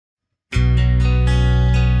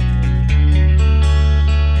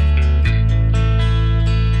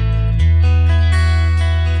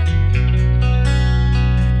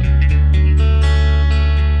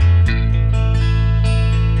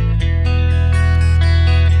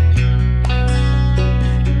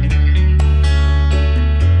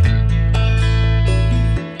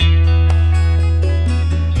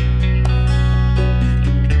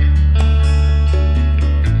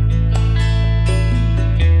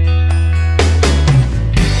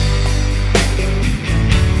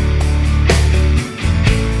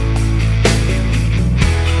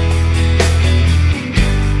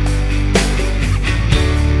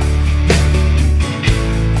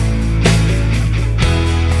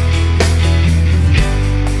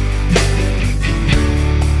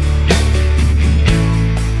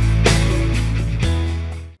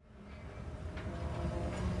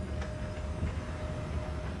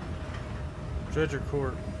treasure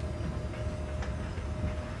court.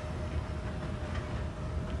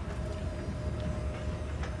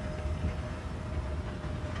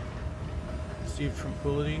 Receive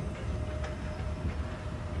tranquility.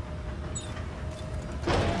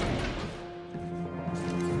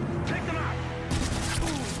 Take them out.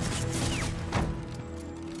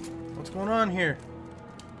 What's going on here?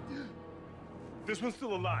 This one's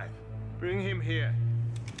still alive. Bring him here.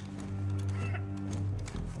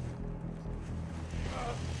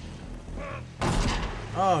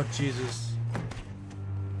 Oh, Jesus.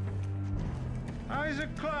 Isaac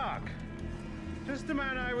Clarke. Just the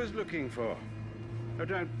man I was looking for. Now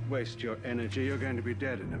don't waste your energy. You're going to be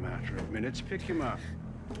dead in a matter of minutes. Pick him up.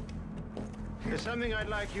 There's something I'd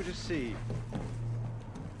like you to see.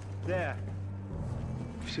 There.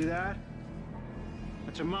 See that?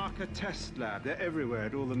 That's a marker test lab. They're everywhere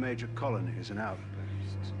at all the major colonies and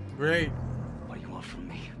outposts. Great. What do you want from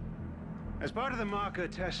me? As part of the marker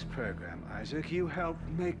test program, Isaac, you helped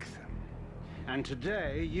make them. And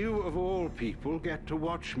today, you of all people get to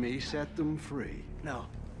watch me set them free. No.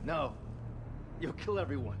 No. You'll kill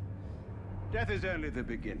everyone. Death is only the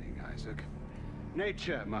beginning, Isaac.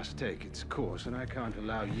 Nature must take its course, and I can't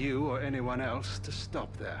allow you or anyone else to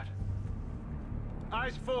stop that.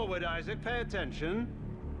 Eyes forward, Isaac. Pay attention.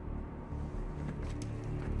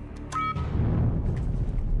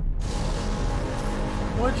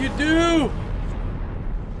 What'd you do?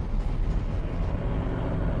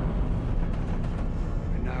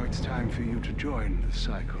 And now it's time for you to join the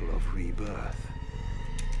cycle of rebirth.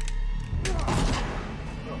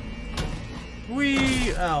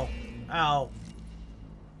 Wee! Ow. Ow.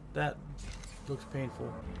 That looks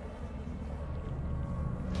painful.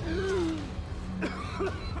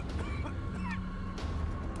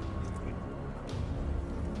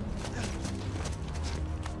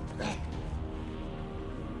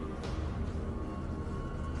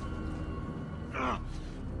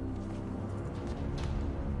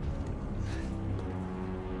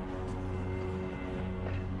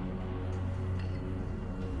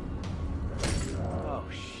 Oh,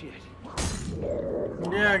 shit.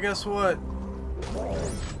 Yeah, guess what?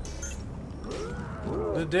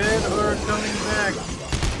 The dead are coming back.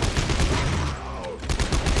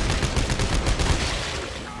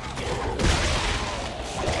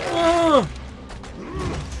 Oh!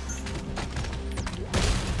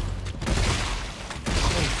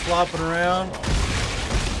 Flopping around.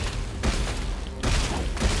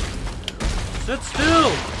 Sit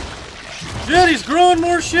still! Shit, he's growing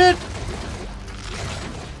more shit!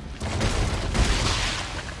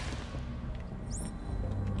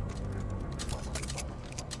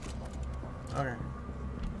 Okay.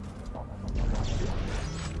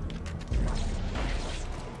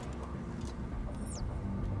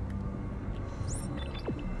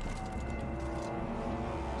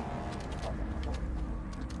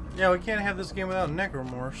 Yeah, we can't have this game without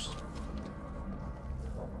Necromorphs.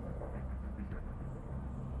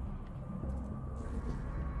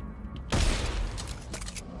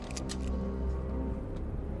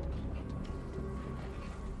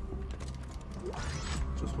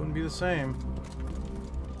 Just wouldn't be the same.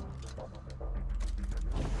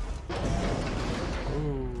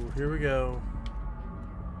 Ooh, here we go.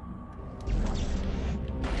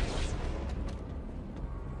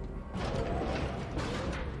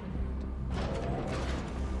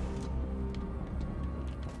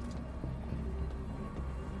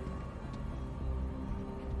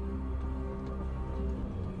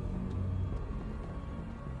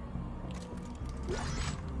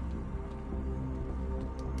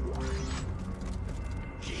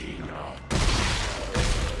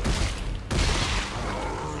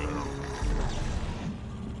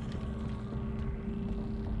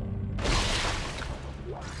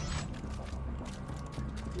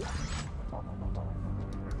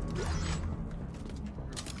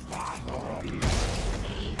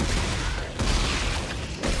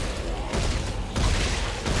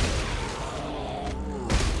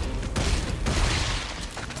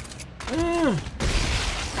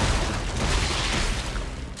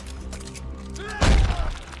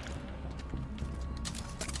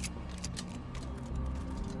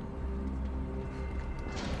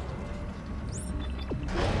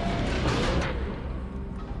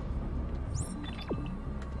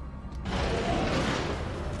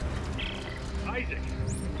 Isaac,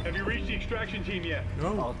 have you reached the extraction team yet?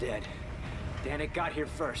 No. All dead. Danik got here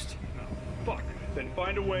first. Oh, fuck. Then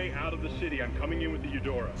find a way out of the city. I'm coming in with the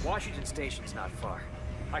Eudora. Washington Station's not far.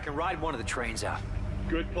 I can ride one of the trains out.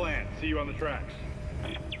 Good plan. See you on the tracks.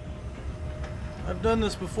 I've done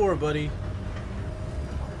this before, buddy.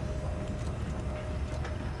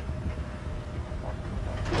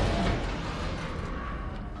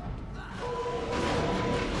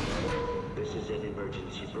 This is an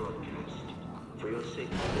emergency broadcast. For your safety,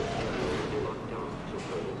 this area will be locked down until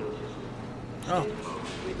further notice. Oh. Stay calm,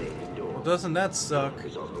 remain indoors. Well, doesn't that suck?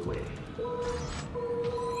 Is on the way.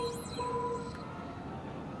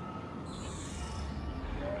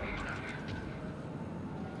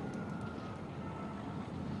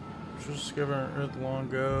 Just discovered on Earth long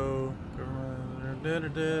ago.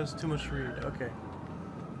 Government. It's too much to read. Okay.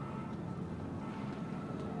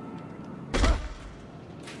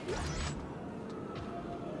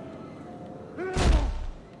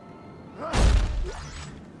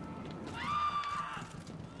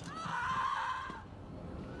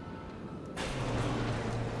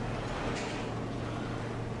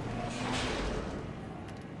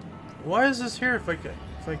 Why is this here if I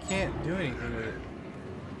can't do anything with it?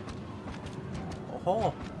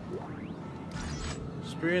 Oh,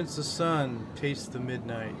 experience the sun, taste the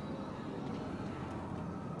midnight.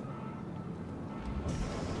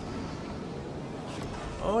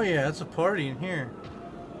 Oh yeah, it's a party in here.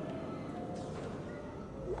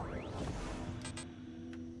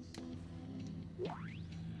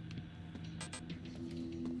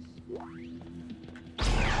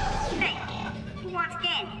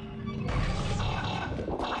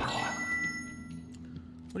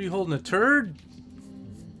 What are you holding, a turd?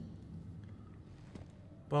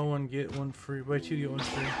 Buy one, get one free. Buy two, get one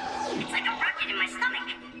free. It's like a rocket in my stomach.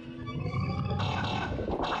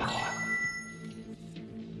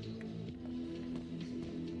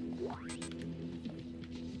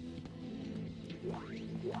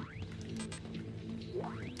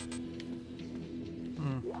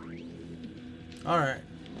 Alright.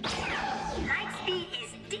 Light speed is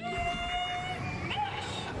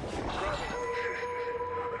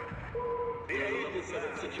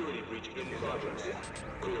Security breach in progress.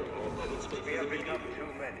 Clear all public spaces. We have become too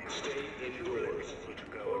many. Stay indoors. To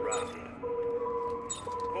go around.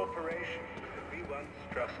 Corporations that we once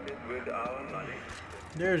trusted with our money.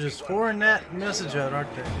 They're just pouring that message out,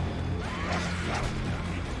 aren't they?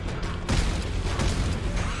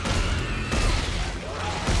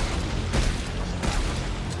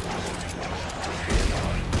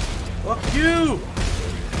 Fuck you!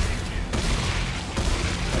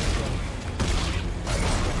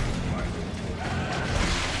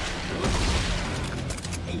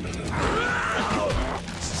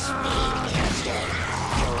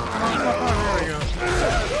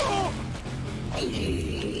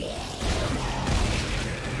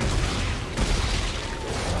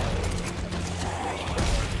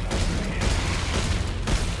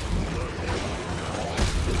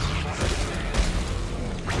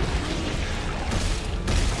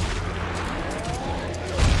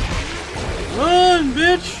 Run,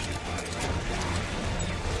 bitch!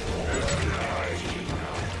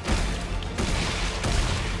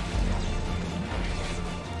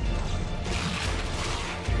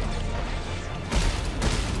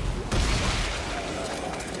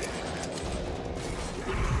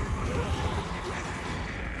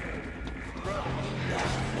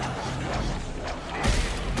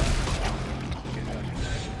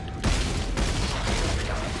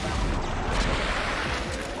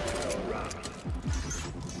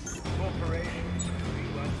 Corporations that we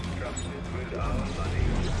once trusted with our money.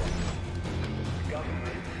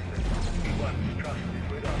 Governments that we once trusted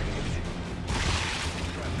with our money.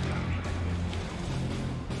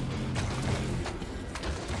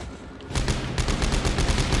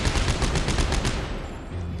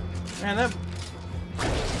 Man, that...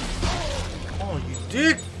 Oh, you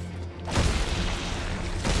dick!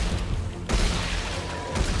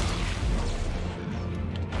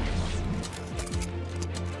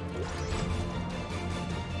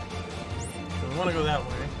 I want to go that way.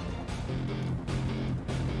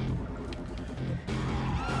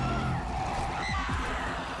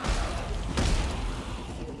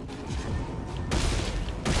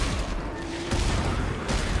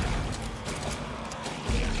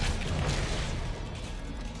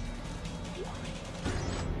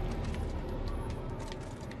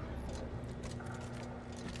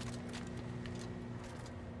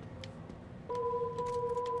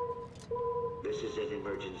 This is an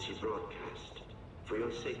emergency broadcast. For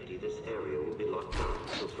your safety, this area will be locked down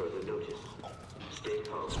until further notice. Stay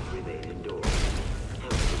calm, remain indoors.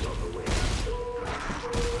 Help is on the way.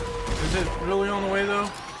 Is it really on the way, though?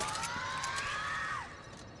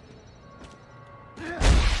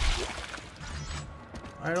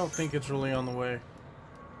 I don't think it's really on the way.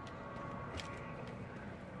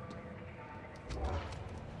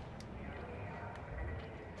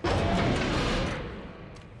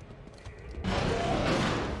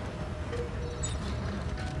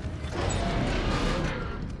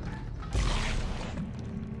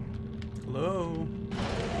 Hello?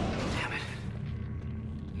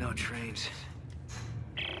 trains.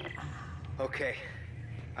 Okay,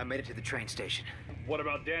 I made it to the train station. What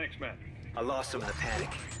about Danik's men? I lost them in the panic.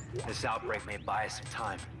 This outbreak may buy us some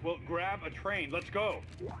time. Well, grab a train. Let's go.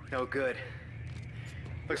 No good.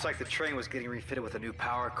 Looks like the train was getting refitted with a new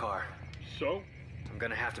power car. So? I'm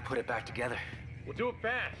gonna have to put it back together. We'll do it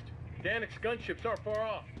fast. Danik's gunships aren't far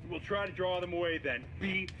off. We'll try to draw them away then.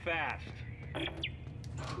 Be fast.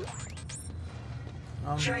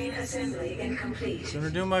 Train assembly incomplete. Gonna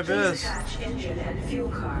do my Please best. attach engine and fuel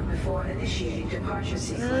car before initiating departure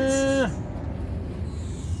sequence.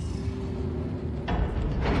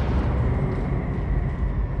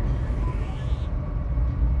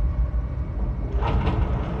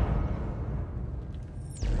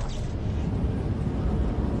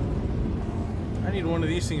 I need one of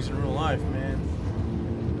these things in real life, man.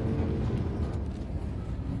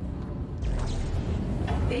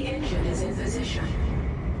 The engine is in position.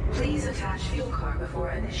 Please attach fuel car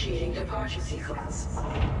before initiating departure sequence.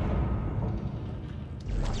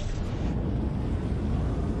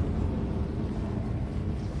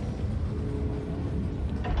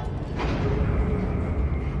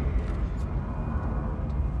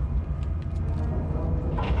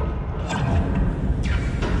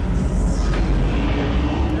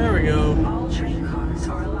 There we go. All train cars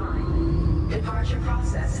are aligned. Departure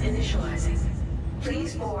process initializing.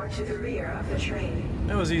 Please board to the rear of the train.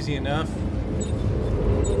 That was easy enough.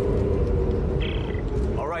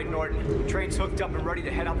 All right, Norton. Train's hooked up and ready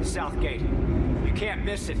to head out the south gate. You can't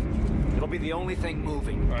miss it. It'll be the only thing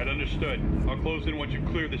moving. All right, understood. I'll close in once you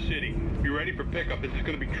clear the city. Be ready for pickup. This is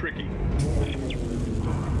gonna be tricky.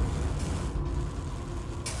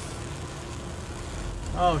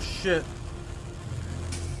 Oh shit.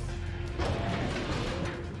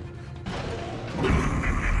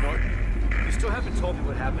 Norton, you still haven't told me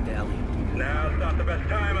what happened to Ellie. Now's not the best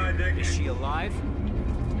time, Isaac. Is she alive?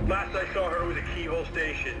 Last I saw her was a Keyhole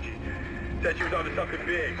station. She said she was onto something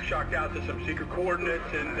big, shocked out to some secret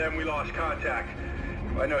coordinates, and then we lost contact.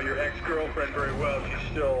 I know your ex-girlfriend very well. She's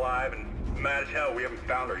still alive and mad as hell. We haven't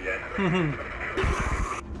found her yet.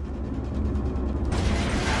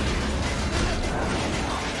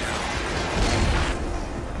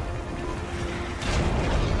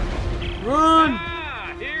 Run!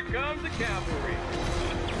 Ah, here comes the cavalry.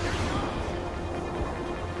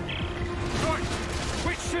 Norton,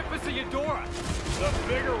 which ship is the Eudora? The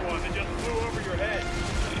bigger one that just flew over your head.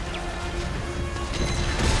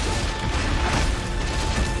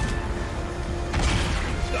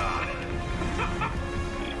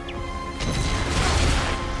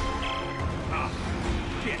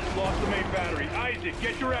 Shit, lost the main battery. Isaac,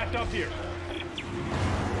 get your ass up here.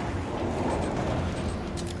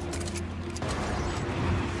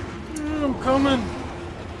 I'm coming.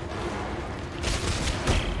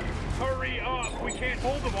 Hurry up. We can't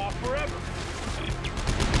hold them off forever.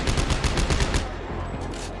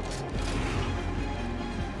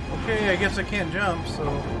 Okay, I guess I can't jump, so.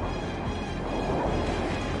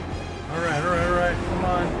 Alright, alright, alright. Come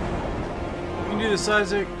on. We can do this,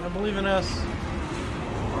 Isaac. I believe in us.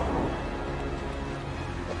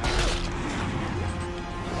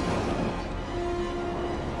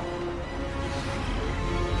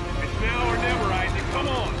 It's now or never, Isaac. Come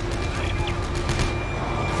on.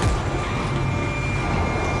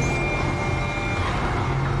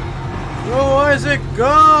 Go, Isaac,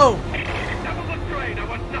 go! Double the train. I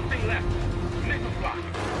want nothing left. Nickel clock.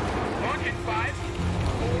 Launch in 5,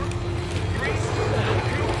 4, 3, 2,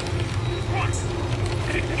 1.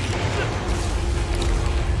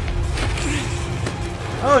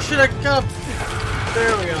 Oh shit, I can come.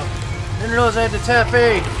 There we go. Didn't realize I had to tap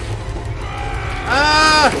A.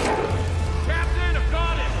 Ah! Captain, I've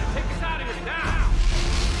got it. Take us out of here now.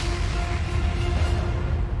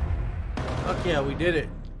 Fuck yeah, we did it.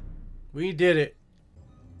 We did it.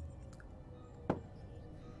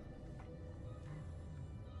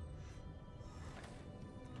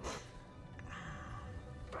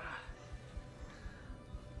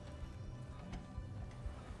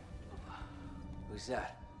 Who's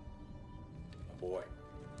that? A boy.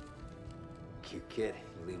 Cute kid.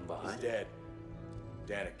 You leave him He's behind? dead.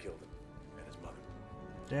 Danik killed him. And his mother.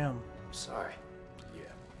 Damn. I'm sorry.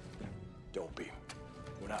 Yeah. Don't be.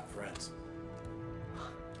 We're not friends.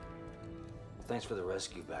 Well, thanks for the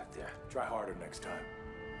rescue back there. Try harder next time.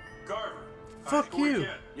 Carver. Fuck you.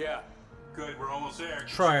 Yeah. Good, we're almost there.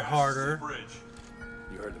 Try Just harder. the bridge.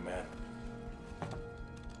 You heard the man.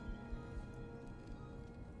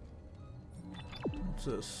 What's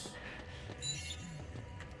this?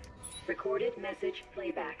 Recorded message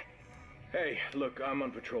playback. Hey, look, I'm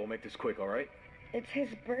on patrol. Make this quick, all right? It's his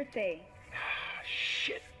birthday.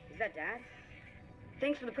 Shit. Is that Dad?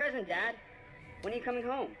 Thanks for the present, Dad. When are you coming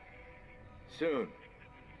home? Soon.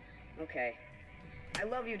 Okay. I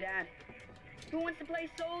love you, Dad. Who wants to play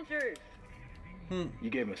soldiers? You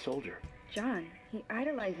gave him a soldier. John, he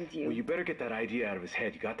idolizes you. Well, you better get that idea out of his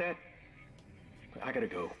head. You got that? I gotta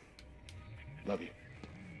go. Love you.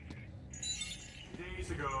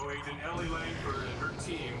 Days ago, Agent Ellie Langford and her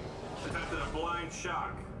team attempted a blind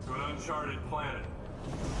shock to an uncharted planet.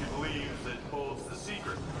 She believes it holds the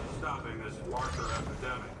secret to stopping this marker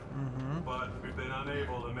epidemic. But we've been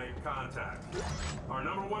unable to make contact. Our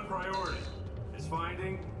number one priority is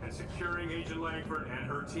finding and securing Agent Langford and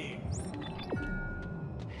her team.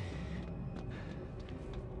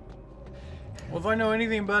 Well, if I know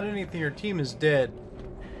anything about anything, your team is dead.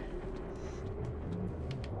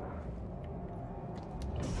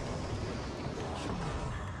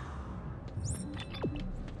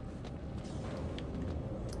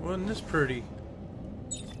 Wasn't this pretty?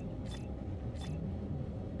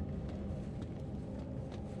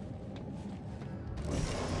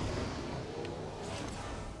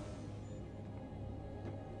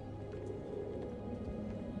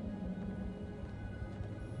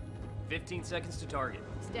 "15 seconds to target."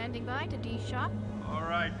 Standing by to D-shot. All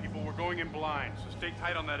right, people, we're going in blind, so stay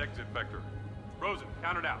tight on that exit vector. Rosen,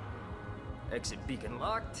 count it out. Exit beacon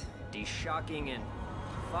locked. D-shocking in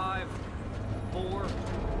 5, 4,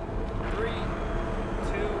 3,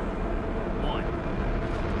 2, 1.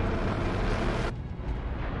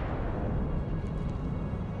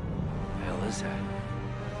 The hell is that?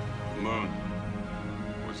 The moon.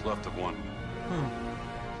 What's left of one.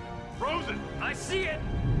 Rosen! I see it!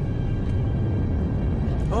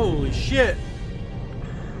 Holy shit!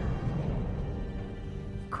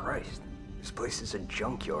 Christ, this place is a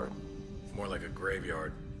junkyard. More like a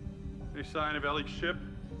graveyard. Any sign of Ellie's ship?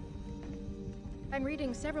 I'm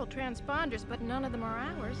reading several transponders, but none of them are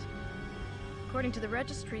ours. According to the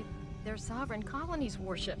registry, they're sovereign colonies'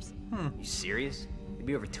 warships. You serious? They'd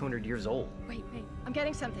be over 200 years old. Wait, I'm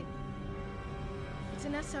getting something. It's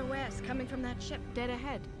an SOS coming from that ship dead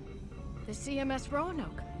ahead. The CMS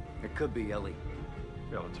Roanoke. It could be Ellie.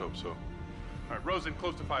 Yeah, let's hope so. All right, Rosen,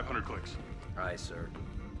 close to 500 clicks. Aye, sir.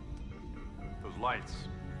 Those lights,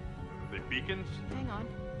 are they beacons? Hang on.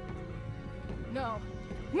 No.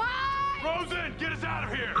 Mike! Rosen, get us out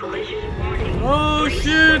of here! Collision warning. Oh Brace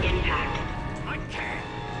shit! for impact. I can't!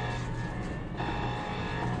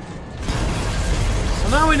 So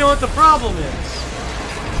now we know what the problem is.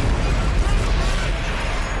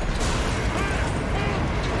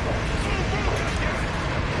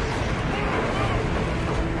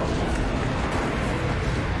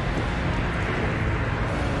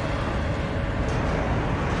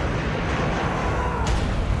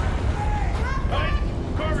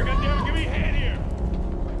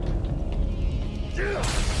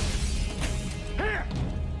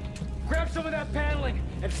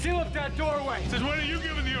 Says, when are you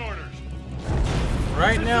giving the orders?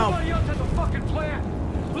 Right now. Somebody else has a fucking plan.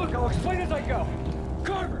 Look, I'll explain as I go.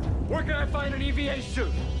 Carver, where can I find an EVA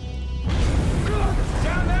suit? Carver,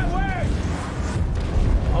 down that way!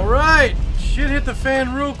 Alright! Shit hit the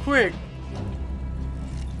fan real quick.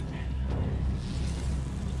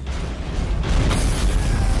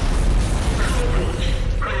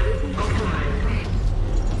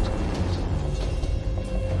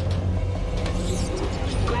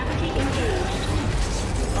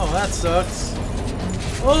 Oh, that sucks.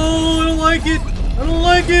 Oh, I don't like it. I don't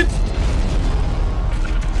like it.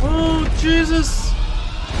 Oh, Jesus.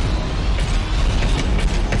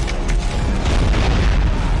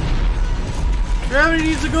 Gravity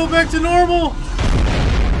needs to go back to normal.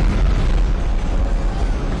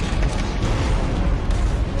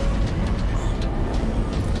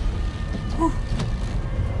 Whew.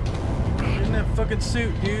 Get in that fucking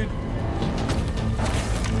suit, dude.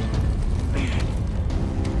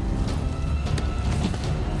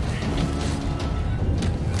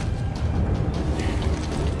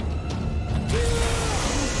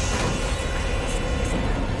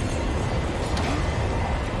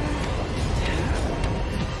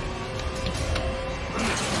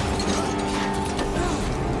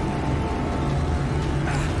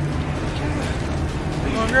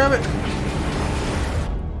 Grab it.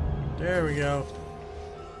 There we go.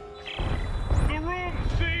 The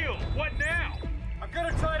room's sealed. What now? I'm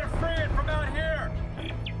gonna try to free it from out here.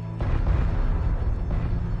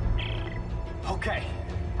 Okay,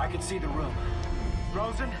 I can see the room.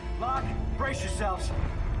 Rosen, Locke, brace yourselves.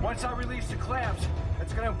 Once I release the clamps,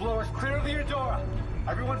 it's gonna blow us clear of the Eudora.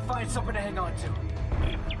 Everyone find something to hang on to.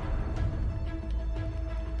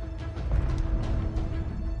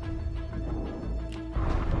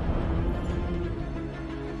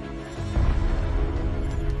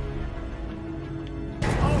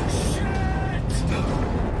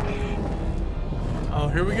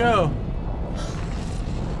 here we go.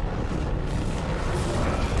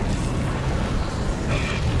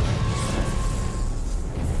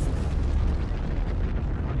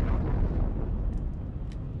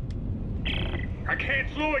 I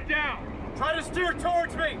can't slow it down. Try to steer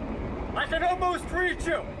towards me. I can almost reach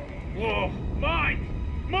you. Whoa, mine!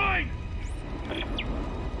 Mine!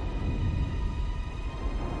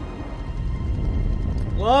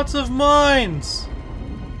 Lots of mines.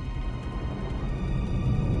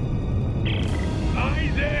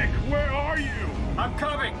 Isaac, where are you? I'm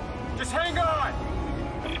coming. Just hang on.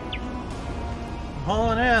 I'm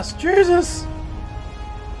hauling ass. Jesus.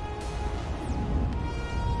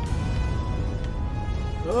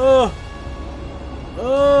 Oh.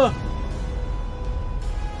 Oh.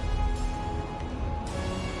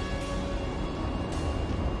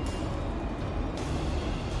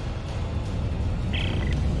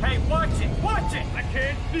 Hey, watch it. Watch it. I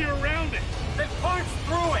can't see around it. Then punch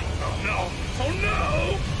through it. Oh no! Oh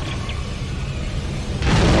no!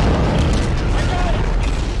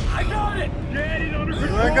 I got it. Get it under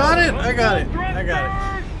control. I got it. I got it. I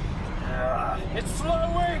got it. It's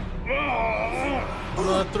slowing. I'm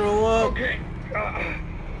gonna throw up. Okay.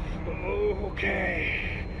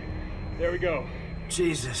 Okay. There we go.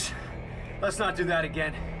 Jesus. Let's not do that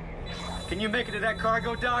again. Can you make it to that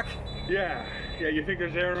cargo dock? Yeah. Yeah, you think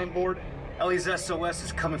there's air on board? Ellie's SOS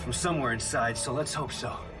is coming from somewhere inside, so let's hope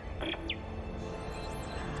so.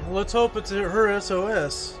 Let's hope it's her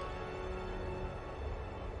SOS.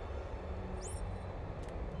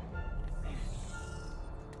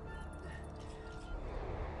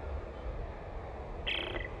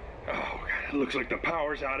 It looks like the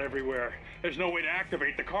power's out everywhere. There's no way to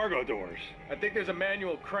activate the cargo doors. I think there's a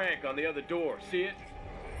manual crank on the other door. See it?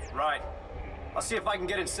 Right. I'll see if I can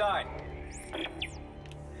get inside.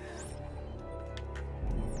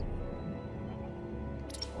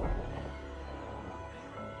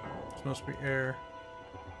 This must be air.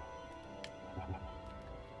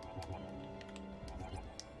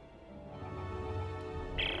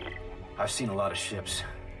 I've seen a lot of ships,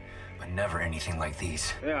 but never anything like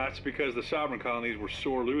these. Yeah, that's because the sovereign colonies were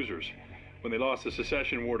sore losers. When they lost the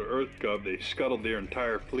secession war to EarthGov, they scuttled their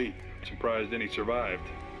entire fleet. Surprised any survived.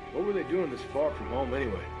 What were they doing this far from home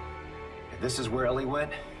anyway? If this is where Ellie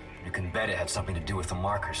went, you can bet it had something to do with the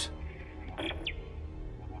markers.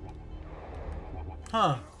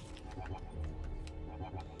 Huh.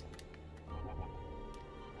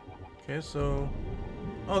 Okay, so...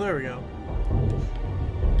 Oh, there we go.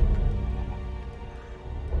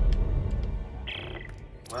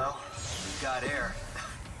 Well, we've got air.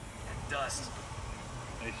 And dust.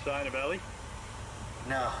 Any sign of Ellie?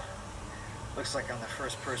 No. Looks like I'm the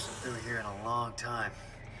first person through here in a long time.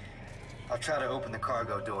 I'll try to open the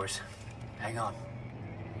cargo doors. Hang on.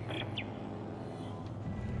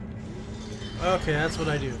 Okay, that's what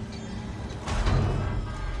I do.